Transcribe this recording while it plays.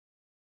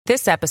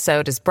This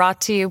episode is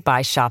brought to you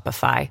by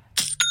Shopify.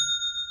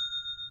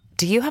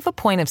 Do you have a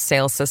point of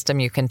sale system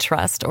you can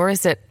trust, or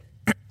is it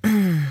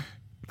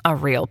a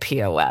real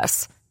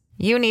POS?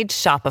 You need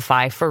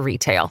Shopify for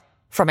retail.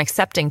 From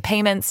accepting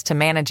payments to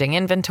managing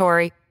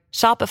inventory,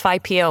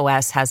 Shopify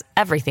POS has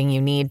everything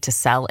you need to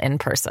sell in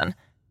person.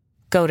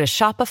 Go to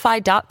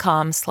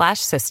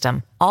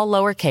shopify.com/system, all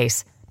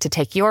lowercase, to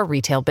take your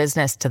retail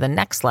business to the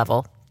next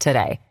level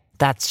today.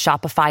 That's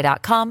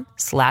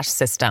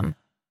shopify.com/system.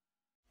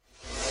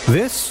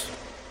 This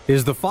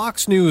is the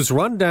Fox News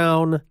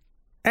Rundown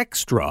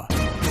Extra.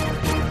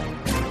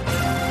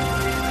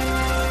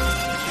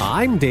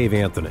 I'm Dave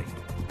Anthony.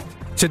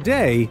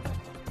 Today,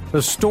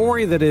 a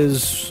story that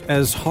is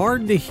as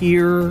hard to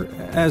hear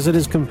as it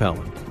is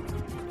compelling.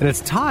 And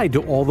it's tied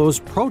to all those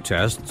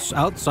protests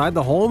outside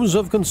the homes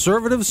of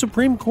conservative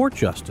Supreme Court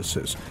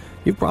justices.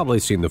 You've probably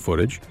seen the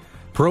footage.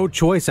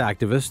 Pro-choice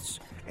activists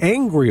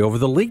angry over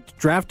the leaked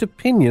draft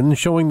opinion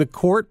showing the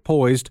court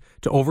poised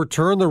to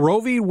overturn the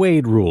Roe v.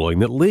 Wade ruling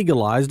that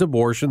legalized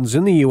abortions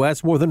in the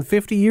U.S. more than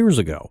 50 years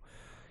ago,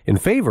 in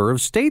favor of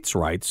states'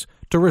 rights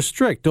to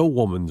restrict a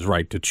woman's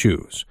right to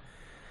choose.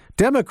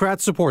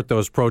 Democrats support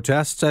those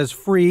protests as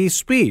free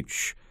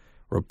speech.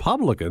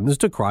 Republicans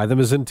decry them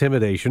as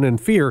intimidation and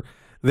fear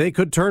they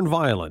could turn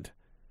violent,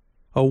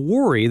 a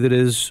worry that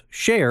is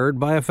shared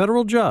by a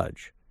federal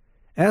judge,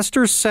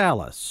 Esther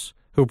Salas,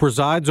 who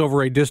presides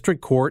over a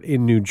district court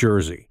in New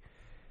Jersey.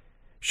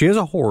 She has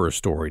a horror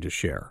story to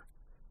share.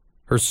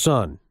 Her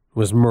son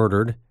was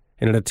murdered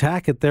in an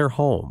attack at their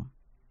home.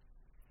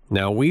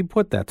 Now, we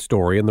put that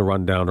story in the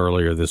rundown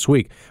earlier this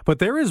week, but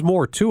there is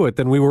more to it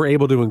than we were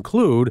able to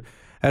include,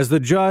 as the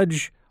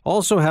judge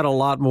also had a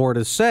lot more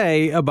to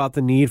say about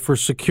the need for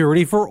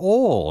security for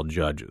all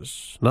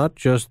judges, not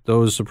just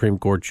those Supreme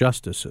Court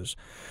justices.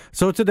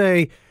 So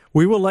today,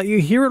 we will let you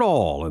hear it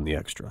all in the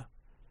Extra.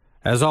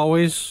 As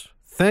always,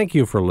 thank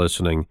you for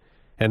listening.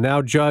 And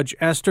now Judge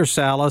Esther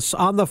Salas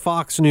on the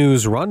Fox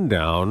News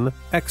Rundown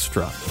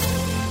Extra.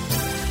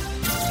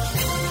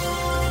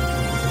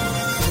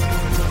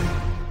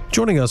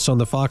 Joining us on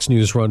the Fox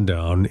News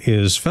Rundown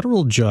is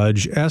federal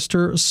judge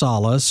Esther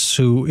Salas,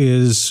 who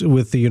is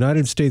with the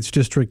United States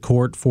District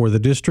Court for the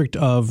District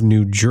of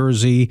New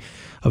Jersey.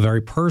 A very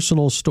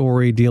personal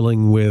story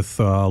dealing with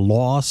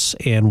loss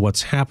and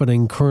what's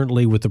happening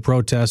currently with the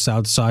protests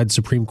outside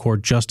Supreme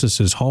Court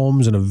justices'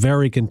 homes and a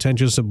very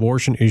contentious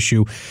abortion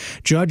issue.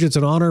 Judge, it's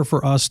an honor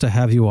for us to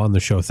have you on the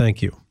show.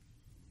 Thank you.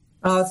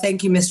 Oh,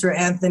 thank you, Mr.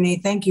 Anthony.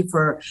 Thank you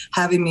for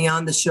having me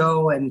on the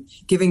show and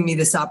giving me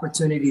this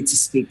opportunity to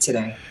speak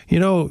today. You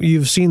know,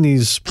 you've seen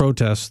these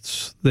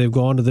protests. They've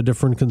gone to the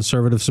different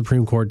conservative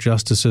Supreme Court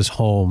justices'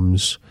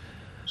 homes.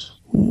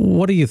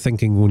 What are you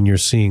thinking when you're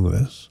seeing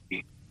this?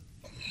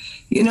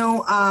 You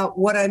know,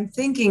 what I'm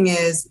thinking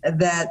is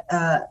that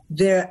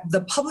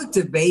the public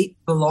debate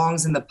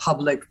belongs in the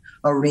public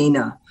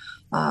arena.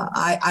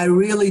 I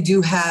really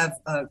do have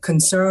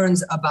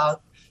concerns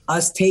about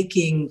us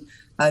taking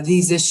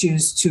these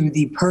issues to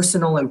the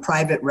personal and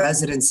private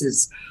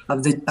residences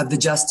of the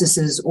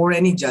justices, or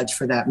any judge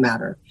for that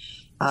matter.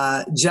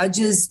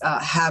 Judges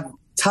have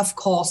tough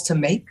calls to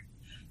make.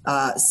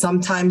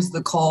 Sometimes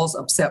the calls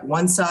upset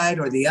one side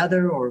or the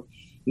other, or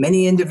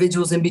many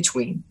individuals in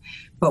between.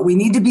 But we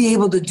need to be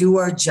able to do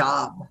our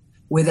job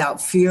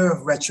without fear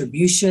of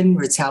retribution,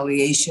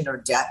 retaliation, or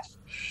death.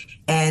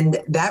 And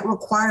that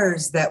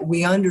requires that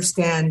we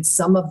understand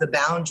some of the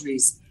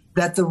boundaries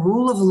that the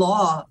rule of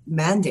law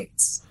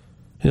mandates.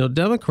 You know,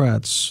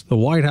 Democrats, the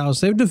White House,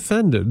 they've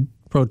defended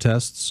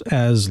protests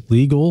as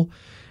legal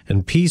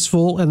and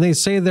peaceful, and they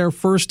say they're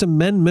First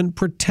Amendment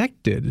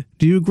protected.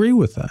 Do you agree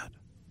with that?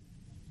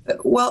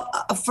 Well,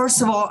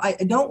 first of all, I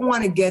don't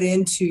want to get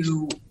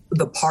into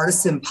the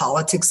partisan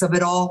politics of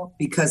it all,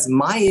 because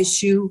my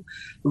issue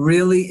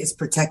really is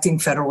protecting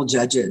federal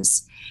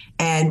judges.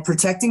 And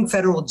protecting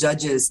federal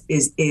judges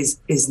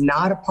is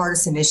not a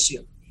partisan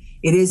issue.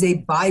 It is a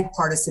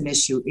bipartisan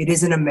issue. It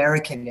is an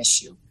American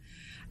issue.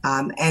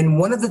 And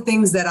one of the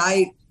things that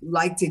I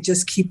like to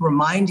just keep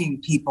reminding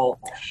people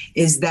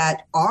is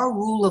that our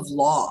rule of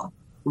law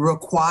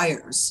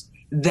requires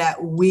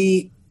that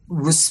we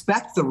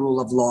respect the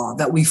rule of law,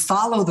 that we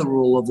follow the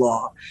rule of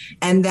law,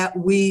 and that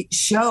we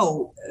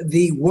show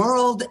the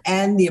world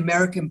and the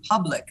American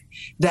public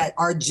that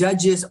our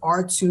judges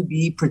are to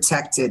be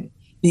protected,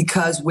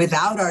 because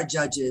without our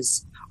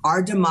judges,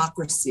 our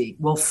democracy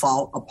will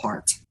fall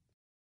apart.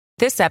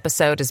 This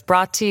episode is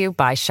brought to you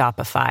by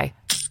Shopify.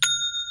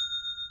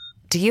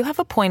 Do you have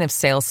a point of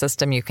sale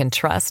system you can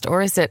trust,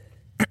 or is it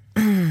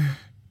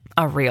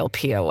a real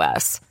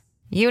POS?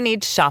 You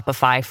need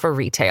Shopify for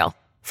retail.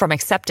 From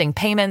accepting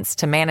payments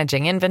to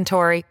managing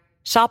inventory,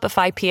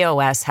 Shopify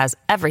POS has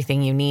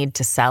everything you need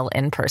to sell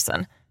in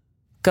person.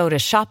 Go to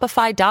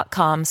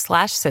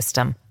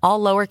shopify.com/system,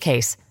 all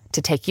lowercase,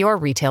 to take your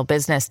retail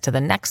business to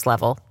the next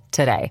level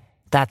today.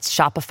 That's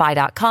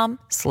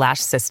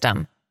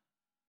shopify.com/system.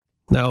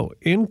 Now,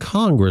 in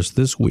Congress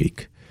this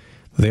week,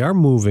 they are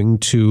moving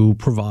to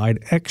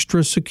provide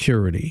extra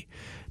security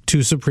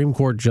to Supreme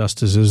Court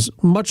justices,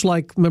 much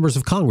like members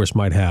of Congress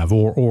might have,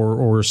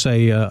 or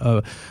say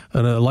an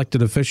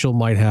elected official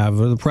might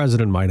have, or the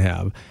president might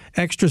have,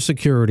 extra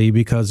security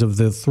because of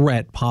the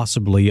threat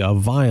possibly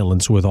of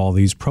violence with all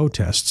these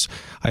protests.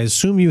 I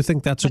assume you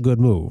think that's a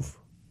good move.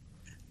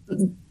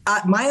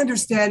 My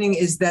understanding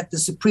is that the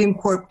Supreme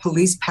Court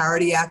Police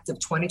Parity Act of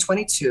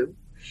 2022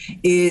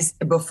 is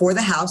before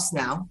the House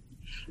now.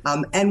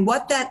 And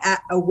what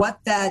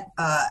that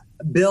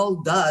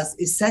bill does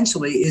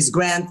essentially is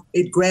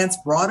grants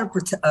broader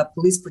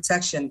police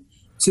protection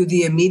to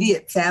the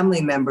immediate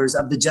family members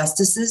of the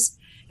justices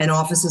and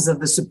officers of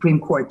the Supreme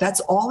Court. That's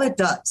all it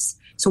does.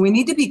 So we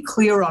need to be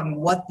clear on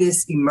what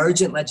this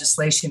emergent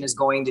legislation is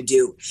going to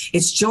do.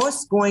 It's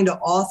just going to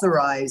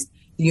authorize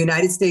the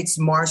United States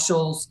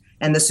Marshals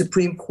and the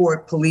Supreme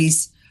Court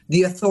Police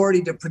the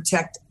authority to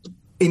protect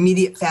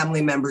immediate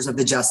family members of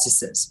the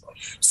justices.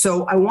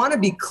 So I want to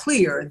be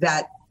clear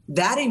that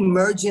that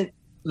emergent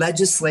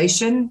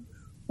legislation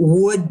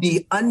would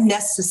be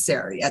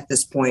unnecessary at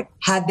this point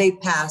had they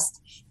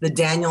passed the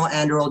Daniel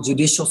Anderl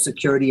Judicial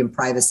Security and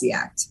Privacy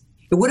Act.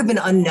 It would have been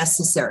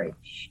unnecessary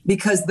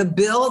because the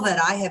bill that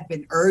I have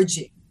been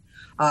urging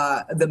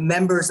the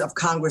members of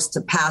Congress to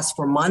pass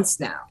for months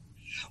now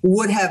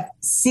would have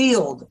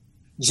sealed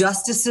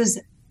justices'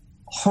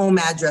 home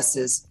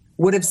addresses,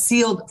 would have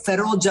sealed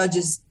federal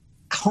judges'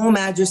 home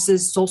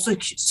addresses, social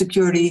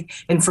security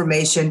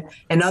information,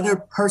 and other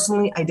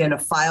personally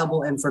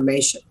identifiable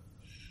information.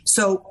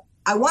 So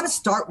I want to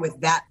start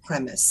with that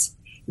premise,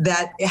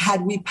 that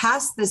had we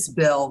passed this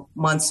bill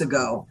months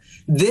ago,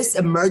 this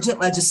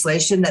emergent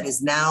legislation that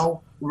is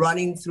now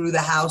running through the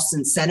House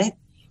and Senate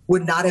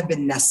would not have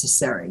been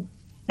necessary.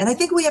 And I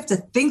think we have to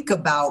think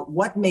about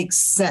what makes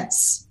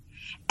sense.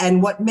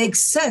 And what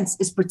makes sense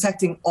is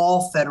protecting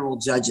all federal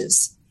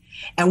judges.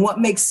 And what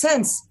makes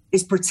sense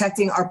is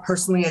protecting our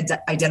personally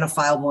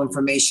identifiable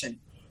information,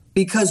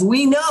 because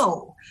we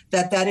know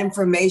that that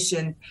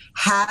information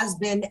has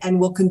been and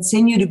will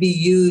continue to be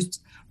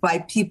used by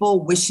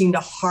people wishing to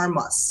harm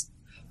us,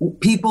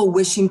 people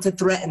wishing to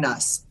threaten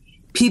us,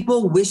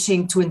 people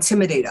wishing to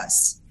intimidate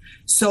us.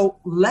 So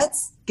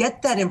let's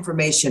get that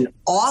information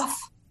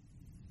off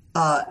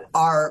let's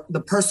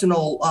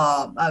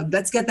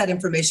get that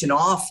information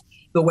off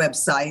the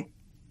website,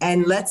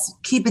 and let's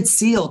keep it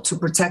sealed to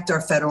protect our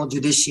federal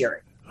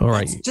judiciary. All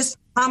right. It's just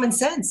common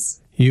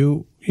sense.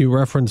 You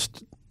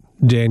referenced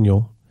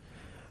Daniel,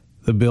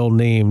 the bill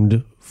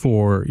named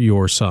for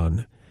your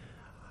son.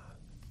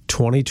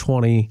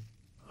 2020,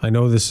 I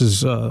know this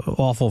is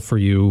awful for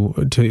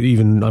you to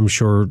even, I'm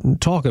sure,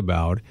 talk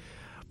about,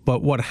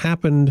 but what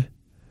happened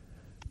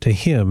to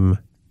him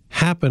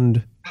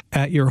happened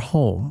at your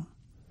home.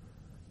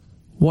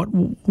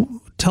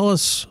 Tell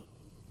us,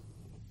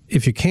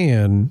 if you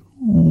can,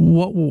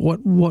 what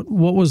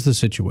was the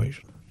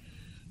situation?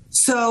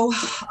 So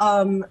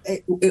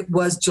it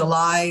was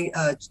July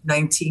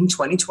 19,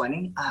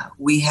 2020.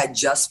 We had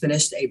just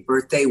finished a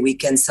birthday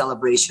weekend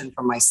celebration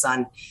for my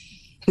son.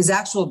 His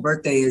actual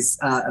birthday is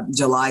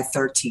July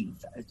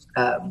 13th.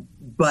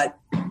 But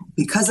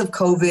because of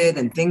COVID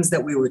and things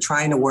that we were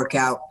trying to work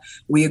out,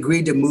 we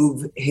agreed to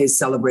move his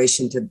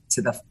celebration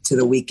to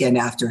the weekend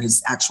after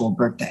his actual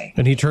birthday.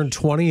 And he turned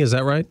 20, is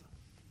that right?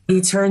 He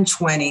turned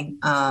 20,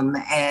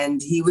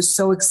 and he was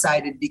so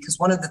excited because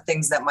one of the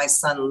things that my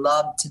son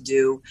loved to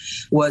do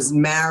was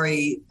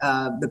marry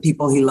the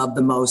people he loved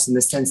the most, in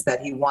the sense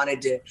that he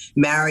wanted to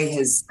marry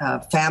his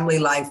family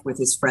life with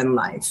his friend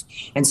life.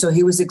 And so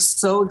he was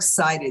so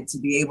excited to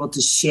be able to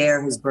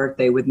share his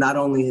birthday with not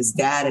only his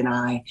dad and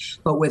I,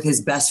 but with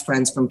his best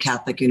friends from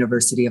Catholic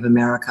University of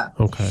America.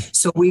 Okay.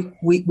 So we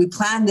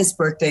planned this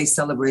birthday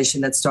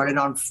celebration that started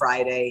on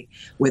Friday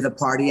with a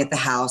party at the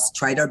house,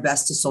 tried our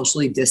best to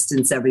socially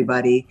distance everybody.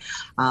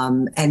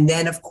 And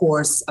then, of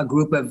course, a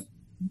group of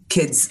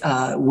kids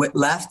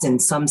left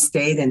and some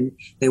stayed, and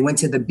they went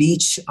to the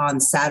beach on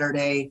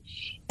Saturday.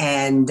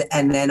 And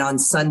then on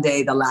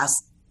Sunday, the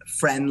last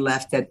friend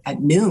left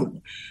at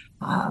noon.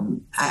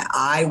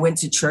 I went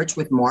to church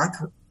with Mark.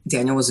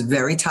 Daniel was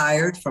very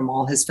tired from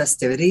all his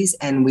festivities,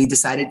 and we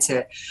decided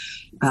to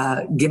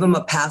give him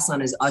a pass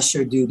on his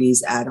usher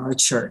duties at our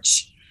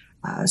church.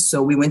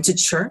 So we went to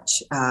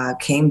church,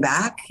 came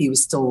back. He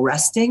was still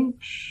resting.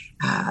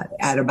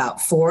 At about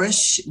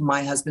 4-ish,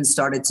 my husband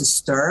started to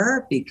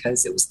stir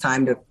because it was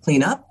time to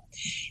clean up.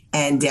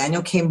 And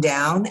Daniel came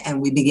down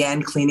and we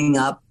began cleaning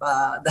up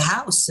the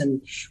house.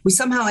 And we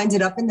somehow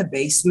ended up in the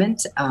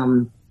basement.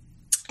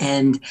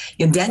 And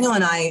Daniel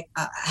and I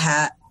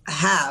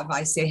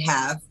I say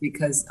have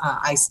because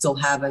I still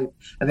have a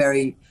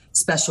very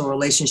special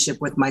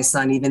relationship with my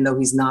son, even though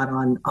he's not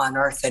on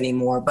earth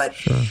anymore. But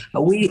sure.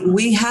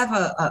 We have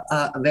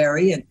a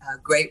very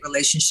great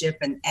relationship.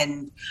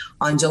 And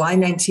on July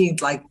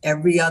 19th, like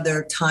every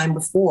other time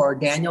before,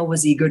 Daniel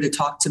was eager to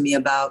talk to me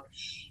about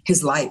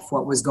his life,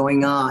 what was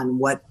going on,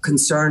 what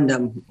concerned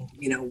him,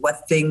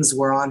 what things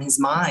were on his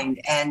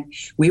mind. And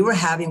we were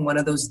having one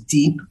of those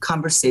deep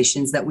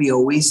conversations that we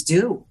always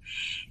do.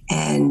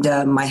 And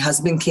my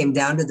husband came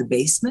down to the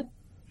basement,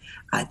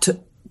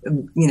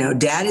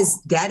 Dad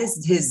is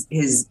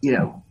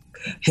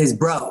his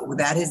bro.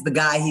 That is the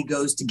guy he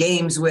goes to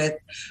games with,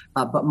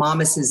 but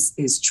Mom is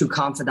his true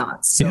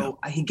confidant. So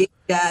he gave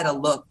Dad a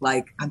look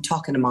like, I'm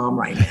talking to Mom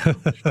right now.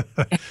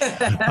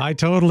 I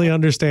totally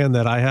understand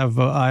that. I have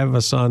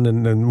a son,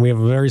 and we have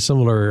a very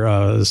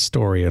similar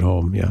story at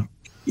home. Yeah.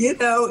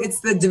 It's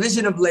the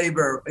division of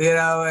labor,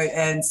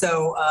 and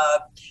so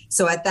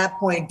at that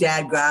point,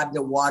 Dad grabbed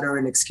the water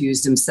and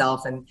excused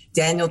himself, and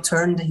Daniel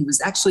turned. He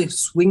was actually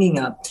swinging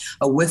a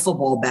wiffle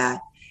ball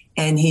bat,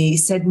 and he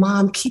said,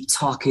 "Mom, keep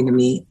talking to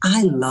me.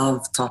 I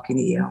love talking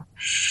to you."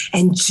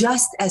 And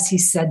just as he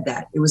said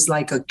that, it was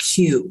like a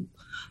cue,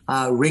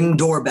 ring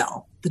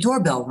doorbell. The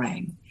doorbell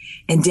rang.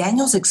 And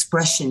Daniel's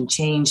expression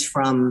changed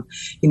from,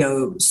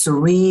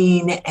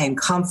 serene and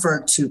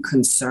comfort to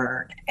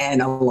concern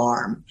and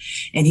alarm.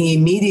 And he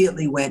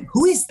immediately went,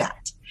 "Who is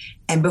that?"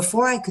 And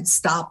before I could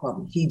stop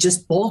him, he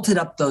just bolted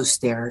up those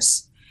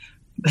stairs.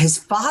 His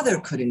father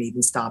couldn't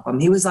even stop him.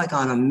 He was like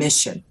on a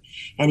mission.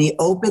 And he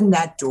opened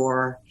that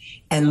door,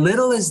 and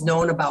little is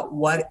known about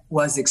what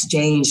was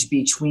exchanged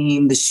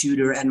between the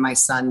shooter and my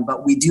son.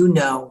 But we do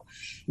know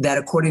that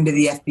according to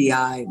the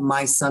FBI,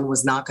 my son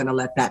was not going to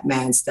let that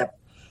man step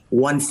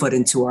 1 foot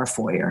into our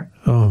foyer.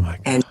 Oh my God.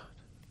 And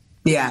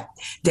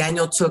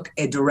Daniel took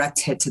a direct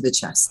hit to the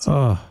chest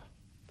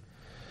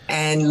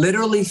and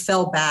literally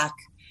fell back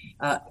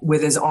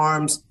with his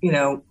arms,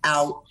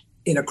 out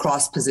in a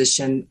cross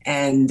position.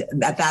 And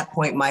at that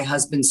point, my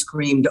husband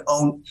screamed,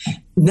 "Oh,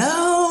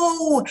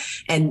 no."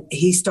 And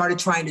he started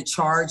trying to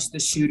charge the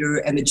shooter,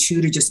 and the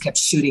shooter just kept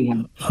shooting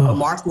him. But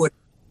Mark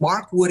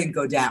wouldn't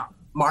go down.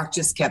 Mark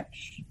just kept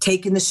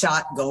taking the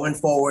shot, going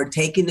forward,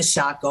 taking the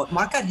shot, go.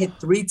 Mark got hit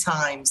 3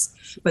 times,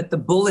 but the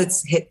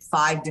bullets hit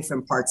 5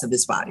 different parts of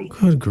his body.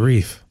 Good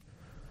grief.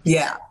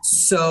 Yeah.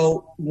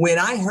 So when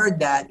I heard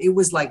that, it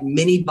was like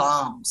mini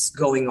bombs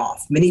going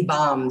off,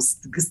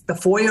 because the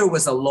foyer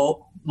was a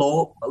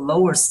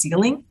lower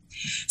ceiling.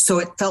 So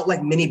it felt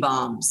like mini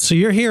bombs. So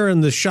you're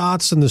hearing the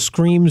shots and the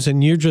screams,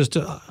 and you're just,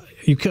 I'm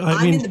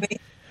in the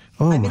basement.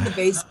 I'm in the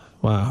basement.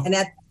 Wow. And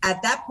at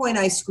that point,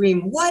 I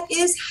scream, "What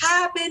is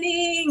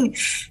happening?"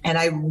 And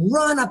I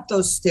run up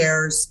those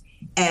stairs,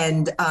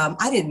 and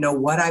I didn't know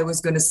what I was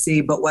going to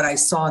see, but what I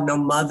saw, no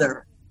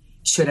mother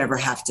should ever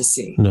have to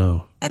see.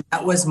 No. And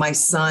that was my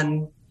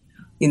son,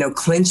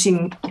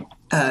 clenching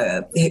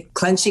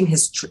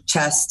his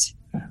chest.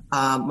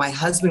 My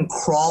husband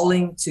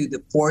crawling to the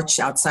porch,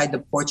 outside the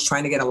porch,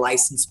 trying to get a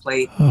license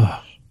plate.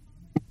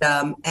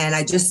 And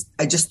I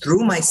just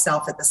threw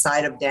myself at the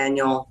side of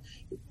Daniel,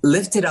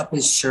 lifted up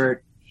his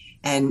shirt,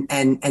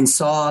 and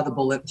saw the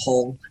bullet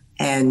hole.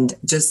 And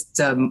just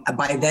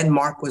by then,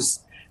 Mark was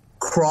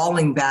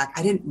crawling back.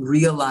 I didn't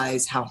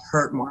realize how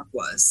hurt Mark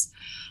was.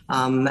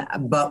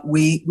 But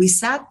we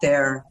sat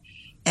there,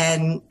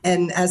 and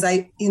as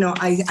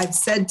I've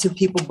said to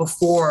people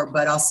before,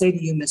 but I'll say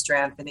to you, Mr.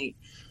 Anthony,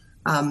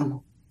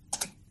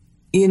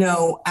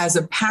 as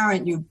a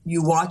parent,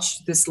 you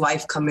watch this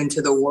life come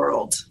into the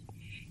world,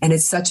 and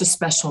it's such a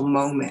special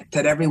moment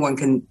that everyone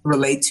can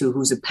relate to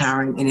who's a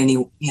parent in any,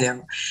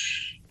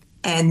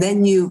 and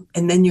then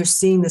you're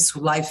seeing this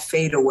life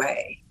fade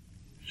away.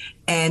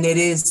 And it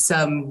is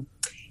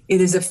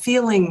a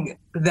feeling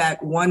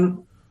that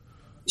one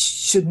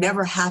should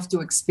never have to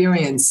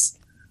experience.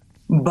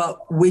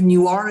 But when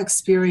you are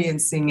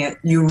experiencing it,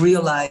 you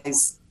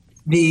realize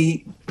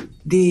the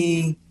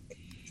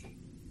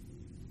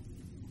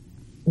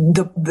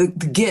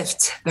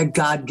gift that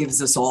God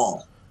gives us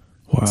all.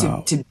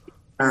 Wow. to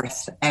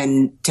earth,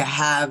 and to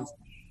have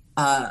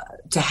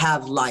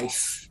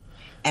life,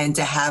 and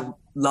to have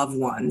loved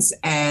ones.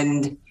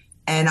 And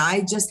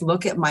I just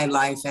look at my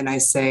life and I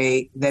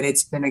say that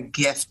it's been a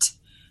gift,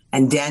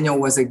 and Daniel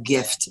was a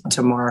gift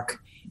to Mark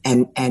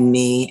and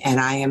me, and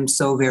I am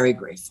so very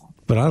grateful.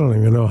 But I don't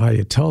even know how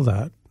you tell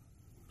that.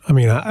 I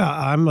mean,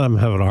 I'm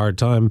having a hard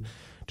time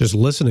just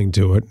listening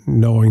to it,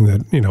 knowing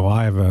that,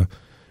 I have a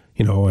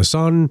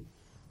son,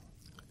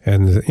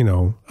 and,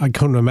 I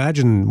couldn't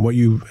imagine what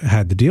you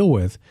had to deal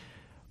with.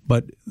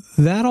 But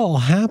that all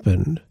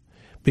happened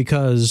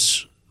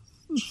because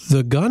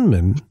the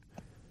gunman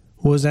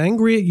was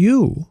angry at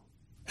you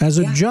as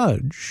a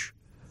judge.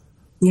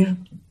 Yeah.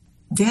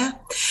 Yeah.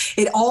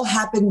 It all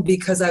happened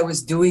because I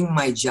was doing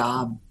my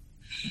job,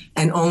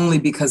 and only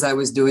because I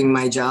was doing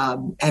my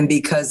job, and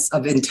because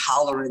of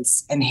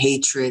intolerance and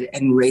hatred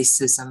and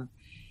racism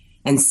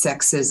and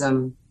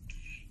sexism.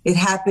 It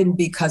happened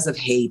because of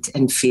hate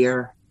and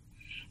fear.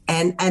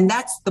 And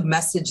that's the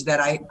message that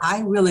I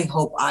really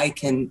hope I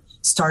can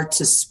start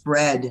to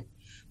spread,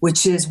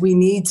 which is we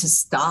need to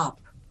stop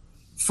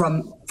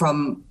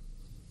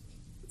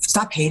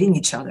stop hating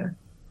each other.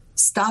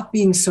 Stop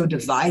being so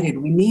divided.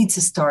 We need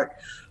to start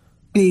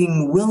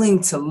being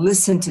willing to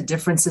listen to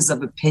differences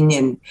of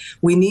opinion.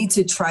 We need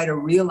to try to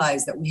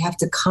realize that we have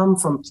to come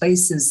from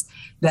places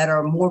that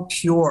are more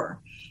pure,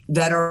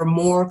 that are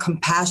more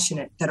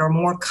compassionate, that are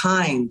more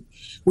kind.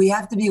 We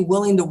have to be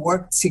willing to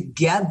work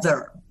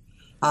together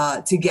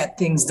to get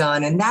things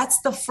done. And that's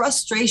the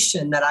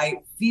frustration that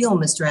I feel,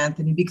 Mr.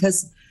 Anthony,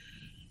 because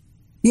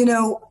You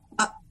know,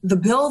 the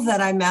bill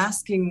that I'm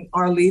asking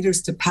our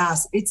leaders to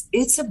pass,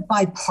 it's a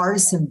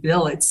bipartisan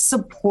bill. It's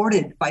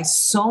supported by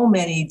so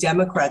many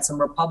Democrats and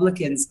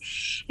Republicans,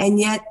 and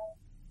yet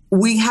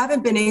we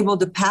haven't been able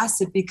to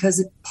pass it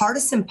because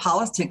partisan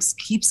politics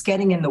keeps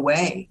getting in the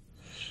way.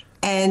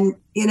 And,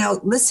 you know,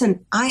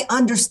 listen, I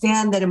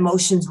understand that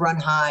emotions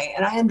run high,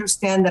 and I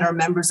understand that our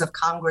members of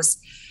Congress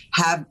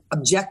have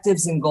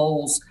objectives and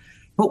goals.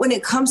 But when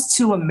it comes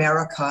to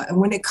America, and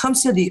when it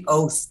comes to the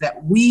oath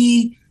that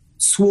we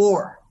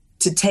swore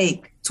to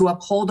take to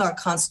uphold our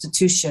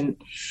Constitution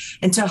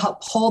and to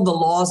uphold the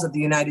laws of the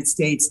United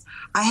States,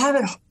 I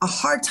have a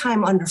hard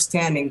time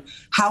understanding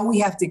how we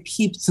have to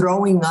keep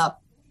throwing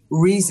up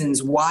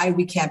reasons why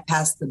we can't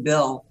pass the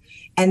bill.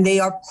 And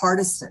they are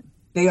partisan.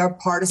 They are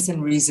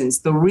partisan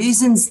reasons. The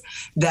reasons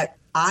that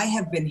I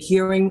have been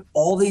hearing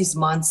all these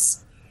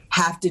months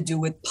have to do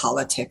with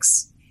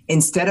politics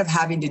instead of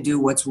having to do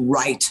what's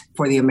right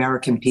for the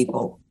American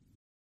people.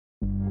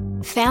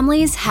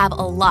 Families have a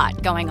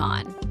lot going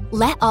on.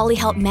 Let Ollie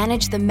help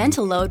manage the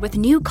mental load with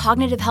new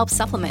cognitive help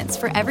supplements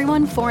for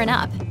everyone 4 and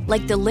up,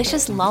 like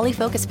delicious Lolly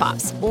Focus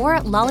Pops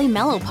or Lolly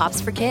Mellow Pops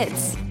for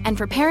kids. And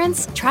for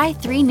parents, try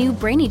 3 new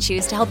Brainy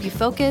Chews to help you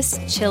focus,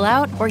 chill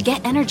out, or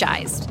get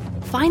energized.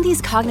 Find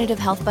these cognitive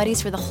health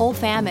buddies for the whole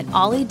fam at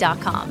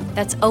ollie.com.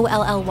 That's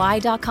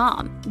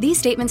OLLY.com. These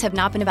statements have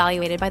not been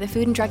evaluated by the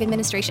Food and Drug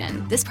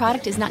Administration. This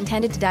product is not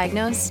intended to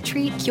diagnose,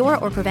 treat, cure,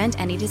 or prevent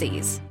any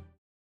disease.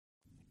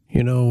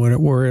 You know,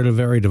 we're at a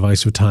very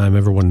divisive time.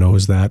 Everyone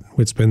knows that.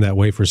 It's been that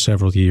way for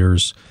several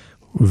years,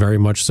 very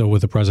much so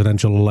with the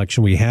presidential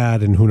election we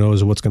had, and who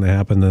knows what's going to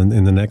happen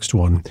in the next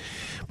one.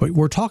 But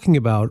we're talking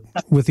about,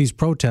 with these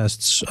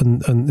protests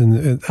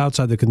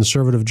outside the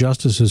conservative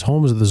justices'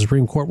 homes at the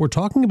Supreme Court, we're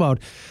talking about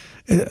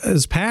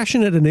as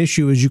passionate an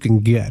issue as you can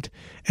get.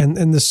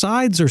 And the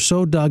sides are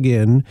so dug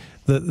in,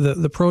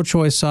 the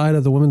pro-choice side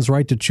of the women's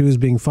right to choose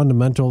being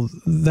fundamental,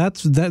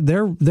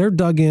 they're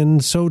dug in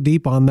so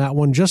deep on that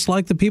one, just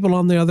like the people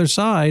on the other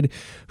side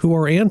who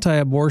are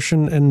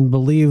anti-abortion and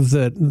believe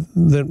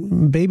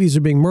that babies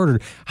are being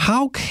murdered.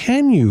 How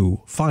can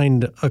you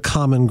find a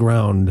common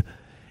ground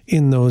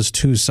in those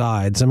two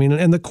sides? I mean,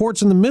 and the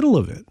court's in the middle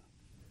of it.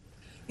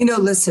 You know,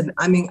 listen,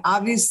 I mean,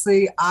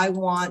 obviously, I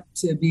want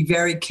to be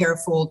very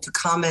careful to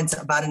comment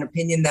about an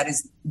opinion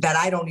that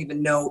I don't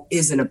even know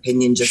is an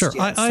opinion just yet.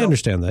 Sure, I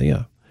understand that,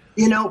 yeah.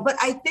 You know, but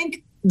I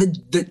think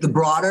the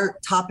broader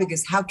topic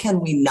is, how can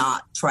we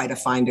not try to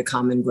find a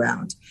common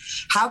ground?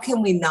 How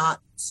can we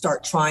not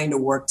start trying to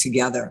work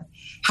together?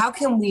 How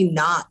can we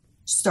not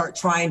start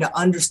trying to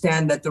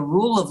understand that the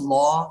rule of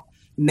law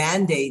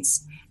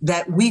mandates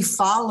that we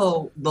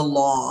follow the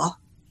law,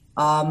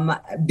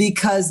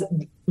 because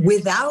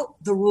without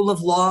the rule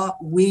of law,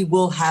 we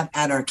will have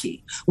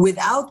anarchy.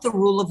 Without the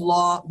rule of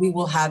law, we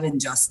will have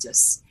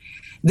injustice.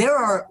 There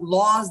are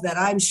laws that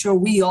I'm sure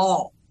we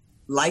all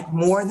like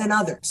more than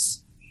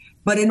others.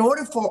 But in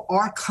order for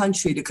our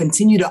country to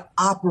continue to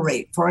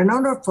operate, in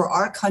order for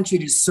our country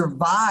to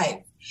survive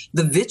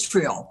the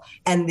vitriol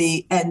and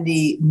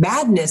the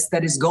madness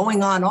that is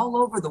going on all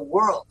over the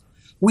world,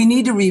 we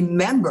need to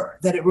remember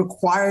that it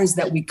requires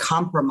that we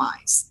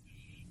compromise,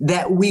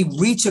 that we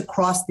reach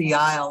across the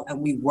aisle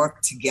and we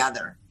work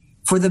together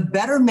for the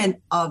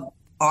betterment of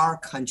our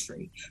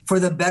country, for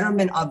the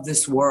betterment of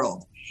this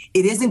world.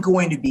 It isn't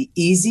going to be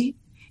easy.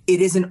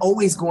 It isn't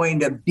always going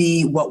to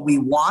be what we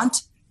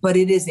want, but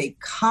it is a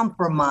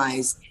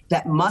compromise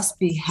that must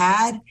be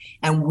had.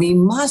 And we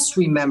must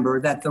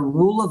remember that the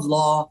rule of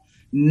law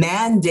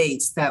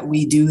mandates that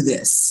we do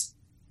this.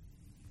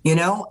 You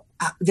know,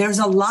 there's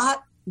a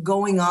lot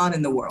going on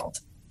in the world.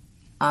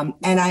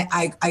 And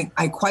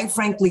I quite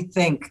frankly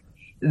think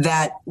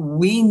that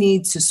we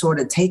need to sort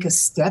of take a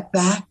step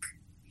back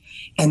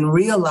and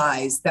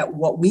realize that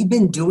what we've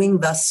been doing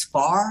thus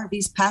far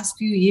these past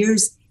few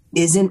years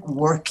isn't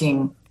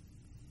working.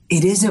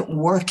 It isn't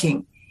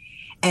working.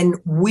 And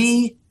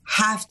we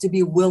have to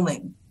be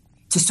willing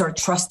to start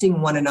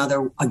trusting one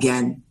another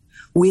again.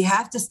 We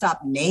have to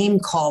stop name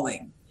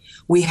calling.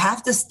 We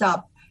have to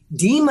stop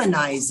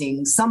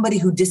demonizing somebody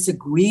who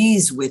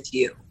disagrees with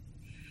you.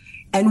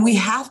 And we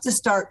have to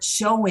start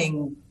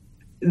showing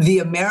the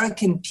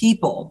American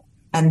people,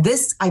 and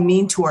this I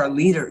mean to our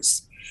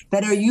leaders,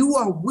 that you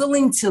are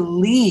willing to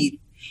lead,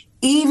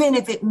 even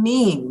if it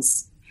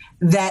means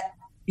that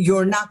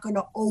you're not going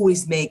to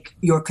always make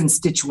your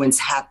constituents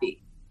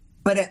happy.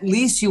 But at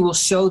least you will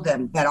show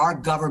them that our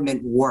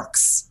government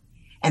works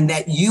and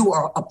that you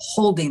are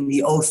upholding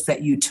the oath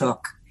that you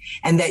took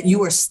and that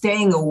you are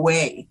staying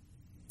away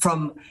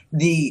from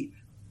the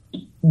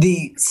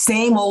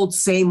same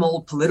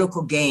old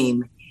political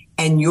game,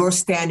 and you're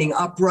standing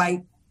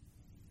upright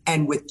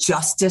and with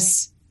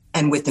justice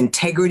and with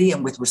integrity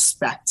and with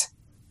respect.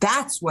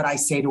 That's what I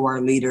say to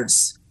our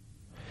leaders.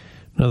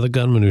 Now, the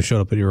gunman who showed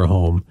up at your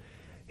home,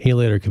 he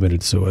later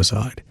committed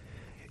suicide.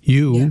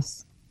 You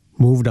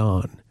moved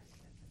on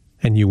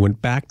and you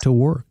went back to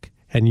work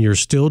and you're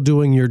still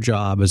doing your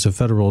job as a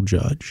federal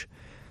judge.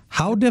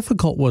 How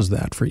difficult was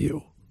that for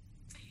you?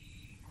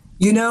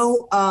 You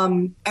know,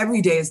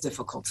 every day is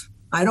difficult.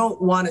 I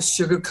don't want to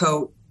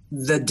sugarcoat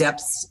the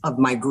depths of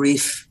my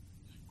grief,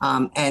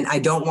 and I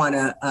don't want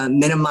to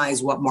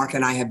minimize what Mark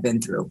and I have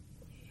been through.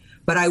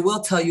 But I will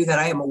tell you that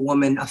I am a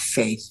woman of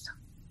faith,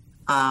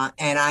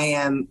 and I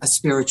am a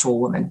spiritual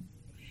woman.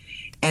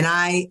 And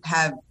I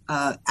have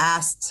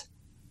asked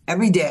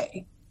every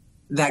day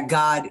that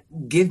God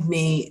give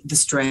me the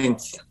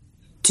strength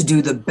to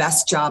do the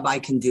best job I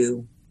can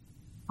do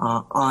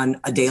on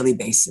a daily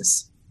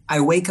basis.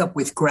 I wake up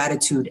with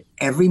gratitude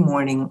every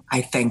morning.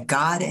 I thank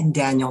God and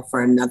Daniel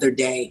for another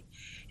day.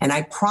 And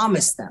I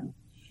promise them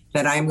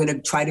that I'm going to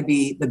try to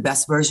be the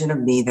best version of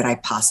me that I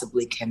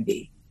possibly can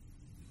be.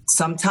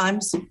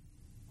 Sometimes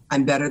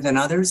I'm better than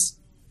others.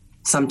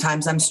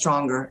 Sometimes I'm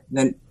stronger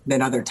than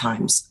other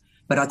times.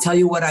 But I'll tell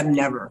you what, I'm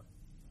never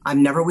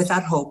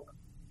without hope.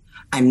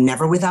 I'm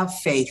never without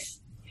faith.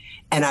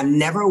 And I'm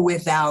never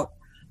without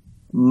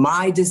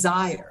my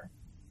desire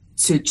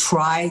to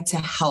try to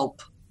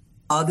help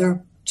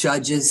other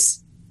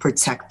judges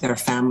protect their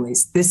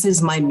families. This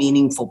is my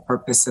meaningful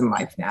purpose in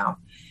life now,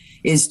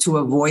 is to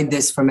avoid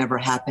this from ever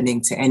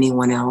happening to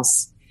anyone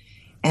else.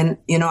 And,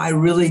 I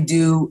really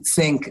do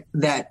think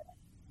that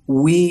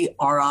we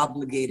are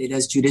obligated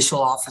as judicial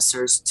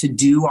officers to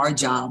do our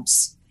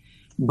jobs,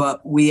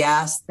 but we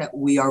ask that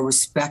we are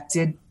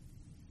respected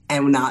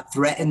and not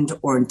threatened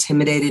or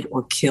intimidated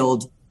or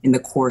killed in the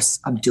course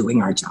of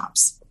doing our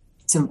jobs.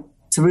 It's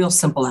a real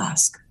simple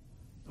ask.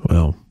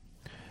 Well,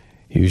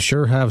 you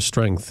sure have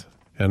strength,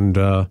 and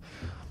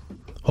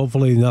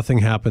hopefully nothing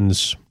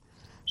happens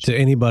to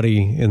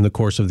anybody in the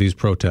course of these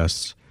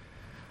protests.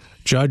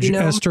 Judge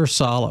Esther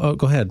Salas. Oh,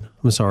 go ahead.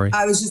 I'm sorry.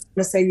 I was just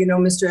going to say,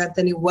 Mr.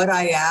 Anthony, what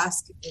I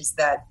ask is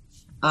that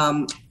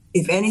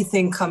if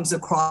anything comes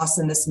across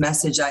in this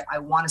message, I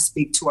want to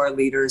speak to our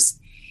leaders,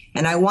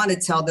 and I want to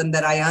tell them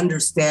that I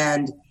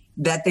understand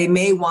that they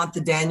may want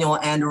the Daniel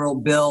Anderl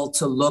bill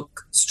to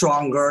look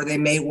stronger. They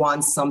may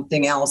want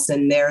something else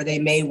in there. They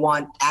may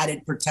want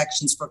added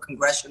protections for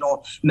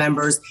congressional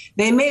members.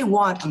 They may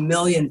want a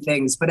million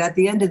things. But at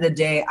the end of the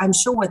day, I'm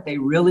sure what they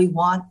really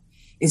want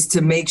is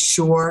to make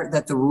sure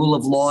that the rule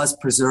of law is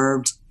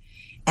preserved.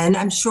 And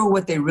I'm sure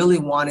what they really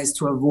want is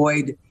to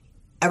avoid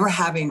ever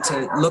having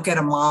to look at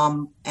a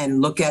mom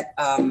and look at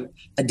a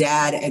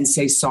dad and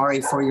say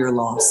sorry for your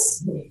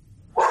loss.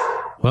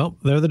 Well,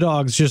 they're the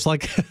dogs, just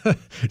like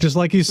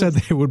you said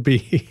they would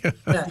be.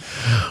 Yeah.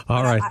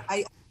 All right.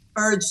 I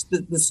urge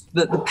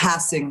the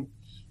passing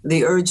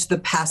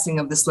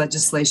of this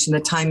legislation.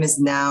 The time is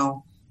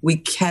now. We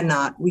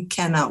cannot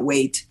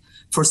wait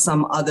for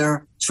some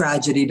other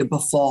tragedy to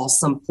befall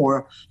some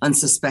poor,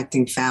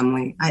 unsuspecting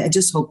family. I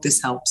just hope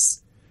this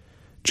helps.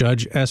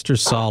 Judge Esther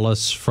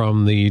Salas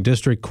from the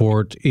District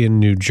Court in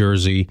New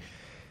Jersey,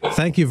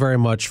 thank you very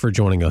much for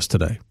joining us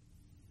today.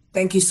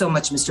 Thank you so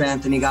much, Mr.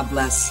 Anthony. God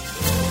bless.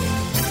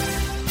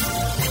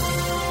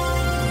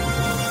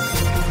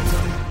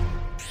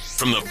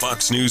 From the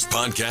Fox News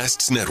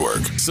Podcasts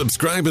Network,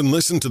 subscribe and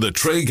listen to the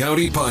Trey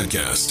Gowdy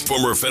Podcast.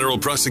 Former federal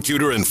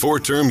prosecutor and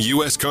 4-term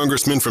U.S.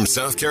 Congressman from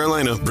South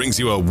Carolina brings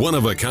you a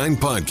one-of-a-kind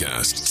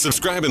podcast.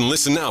 Subscribe and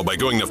listen now by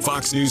going to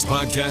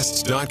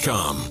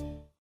foxnewspodcasts.com.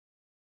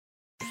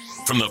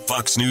 From the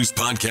Fox News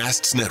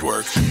Podcasts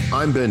Network.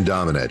 I'm Ben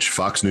Domenech,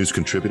 Fox News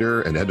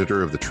contributor and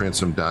editor of the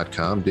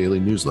Transom.com daily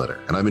newsletter,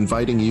 and I'm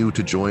inviting you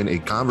to join a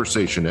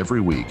conversation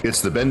every week.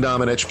 It's the Ben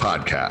Domenech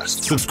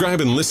Podcast.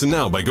 Subscribe and listen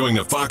now by going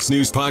to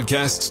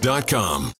foxnewspodcasts.com.